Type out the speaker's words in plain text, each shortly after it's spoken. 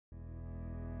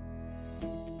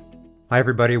Hi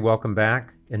everybody, welcome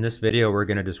back. In this video we're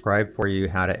going to describe for you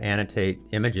how to annotate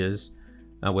images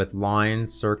with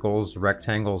lines, circles,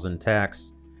 rectangles, and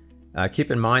text.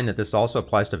 Keep in mind that this also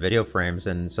applies to video frames,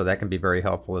 and so that can be very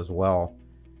helpful as well.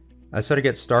 So to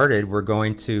get started, we're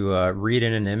going to read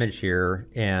in an image here,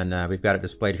 and we've got it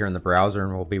displayed here in the browser,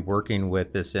 and we'll be working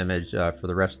with this image for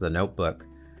the rest of the notebook.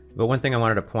 But one thing I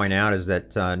wanted to point out is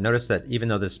that notice that even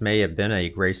though this may have been a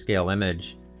grayscale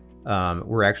image,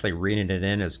 we're actually reading it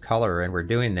in as color, and we're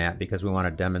doing that because we want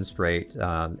to demonstrate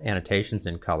annotations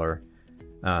in color.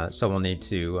 So we'll need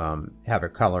to have a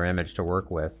color image to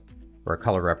work with, or a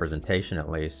color representation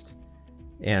at least.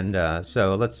 And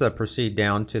so let's proceed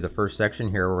down to the first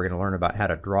section here, where we're going to learn about how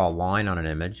to draw a line on an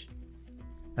image.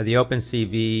 The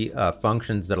OpenCV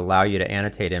functions that allow you to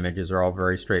annotate images are all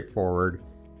very straightforward.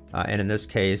 And in this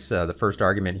case, the first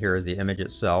argument here is the image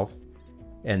itself.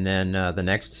 And then the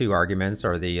next two arguments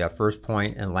are the first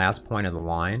point and last point of the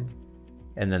line,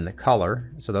 and then the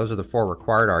color. So those are the four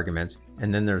required arguments.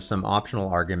 And then there's some optional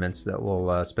arguments that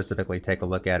we'll specifically take a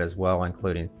look at as well,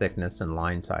 including thickness and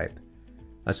line type.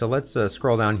 So let's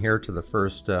scroll down here to the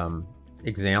first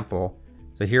example.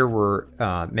 So here we're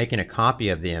making a copy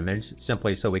of the image,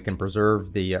 simply so we can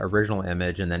preserve the original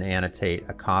image and then annotate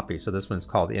a copy. So this one's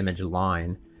called image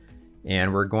line.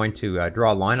 And we're going to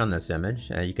draw a line on this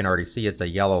image. You can already see it's a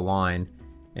yellow line,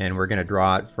 and we're going to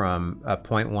draw it from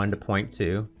point 1 to point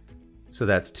 2. So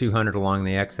that's 200 along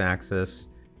the x-axis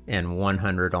and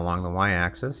 100 along the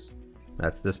y-axis.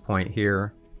 That's this point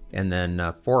here. And then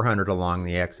 400 along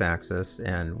the x-axis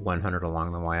and 100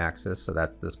 along the y-axis. So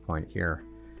that's this point here.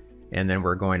 And then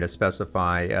we're going to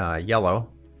specify yellow.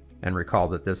 And recall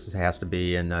that this has to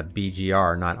be in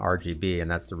BGR, not RGB,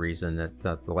 and that's the reason that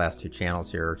the last two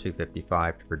channels here are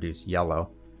 255 to produce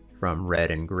yellow from red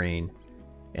and green.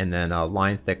 And then a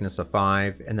line thickness of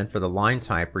 5. And then for the line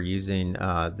type, we're using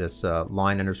this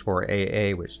line underscore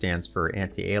AA, which stands for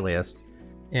anti-aliased.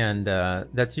 And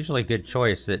that's usually a good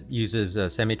choice. It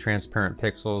uses semi-transparent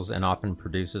pixels and often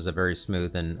produces a very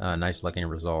smooth and nice looking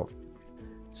result.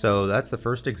 So that's the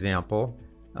first example.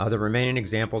 The remaining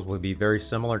examples will be very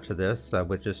similar to this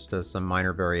with just some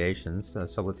minor variations.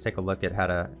 So let's take a look at how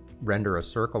to render a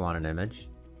circle on an image.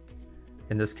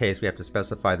 In this case, we have to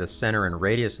specify the center and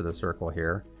radius of the circle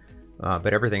here,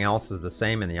 but everything else is the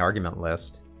same in the argument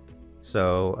list.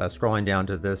 So scrolling down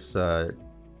to this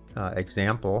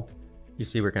example, you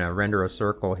see we're going to render a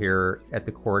circle here at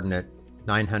the coordinate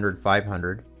 900,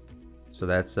 500. So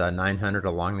that's 900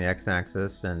 along the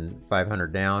x-axis and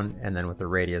 500 down, and then with a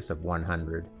radius of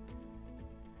 100.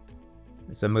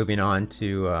 So moving on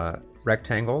to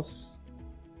rectangles.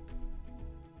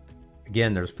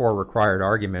 Again, there's four required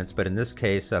arguments, but in this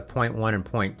case, point 1 and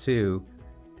point 2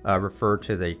 refer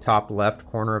to the top left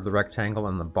corner of the rectangle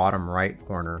and the bottom right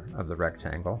corner of the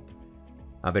rectangle.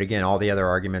 But again, all the other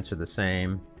arguments are the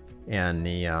same, and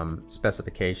the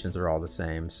specifications are all the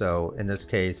same. So in this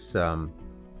case,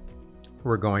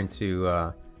 we're going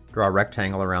to draw a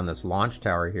rectangle around this launch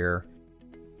tower here.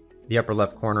 The upper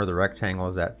left corner of the rectangle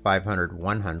is at 500,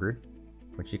 100,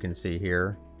 which you can see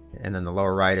here. And then the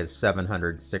lower right is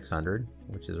 700, 600,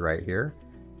 which is right here.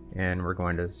 And we're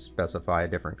going to specify a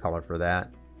different color for that.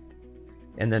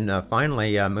 And then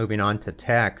finally, moving on to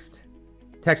text.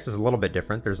 Text is a little bit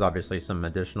different. There's obviously some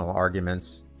additional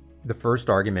arguments. The first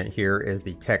argument here is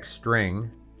the text string.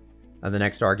 The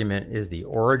next argument is the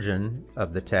origin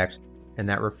of the text, and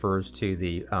that refers to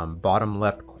the bottom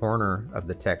left corner of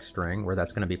the text string, where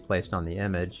that's going to be placed on the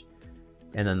image.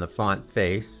 And then the font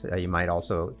face, you might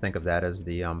also think of that as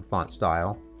the font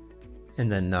style.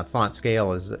 And then font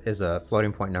scale is a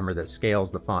floating point number that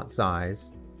scales the font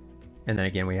size. And then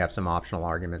again, we have some optional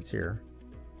arguments here.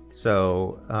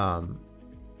 So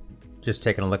just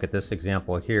taking a look at this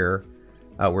example here,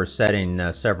 we're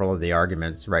setting several of the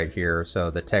arguments right here. So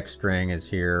the text string is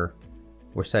here.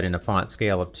 We're setting a font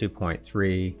scale of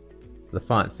 2.3. The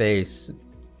font face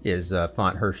is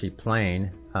font Hershey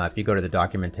plain. If you go to the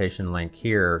documentation link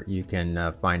here, you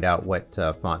can find out what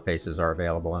font faces are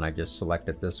available, and I just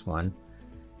selected this one.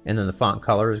 And then the font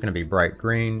color is going to be bright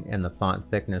green, and the font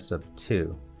thickness of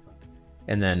 2.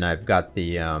 And then I've got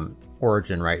the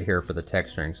origin right here for the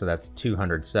text string, so that's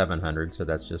 200, 700, so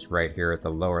that's just right here at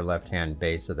the lower left-hand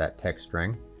base of that text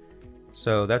string.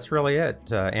 So that's really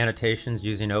it. Annotations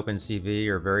using OpenCV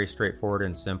are very straightforward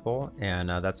and simple, and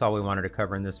that's all we wanted to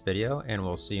cover in this video, and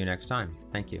we'll see you next time.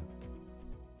 Thank you.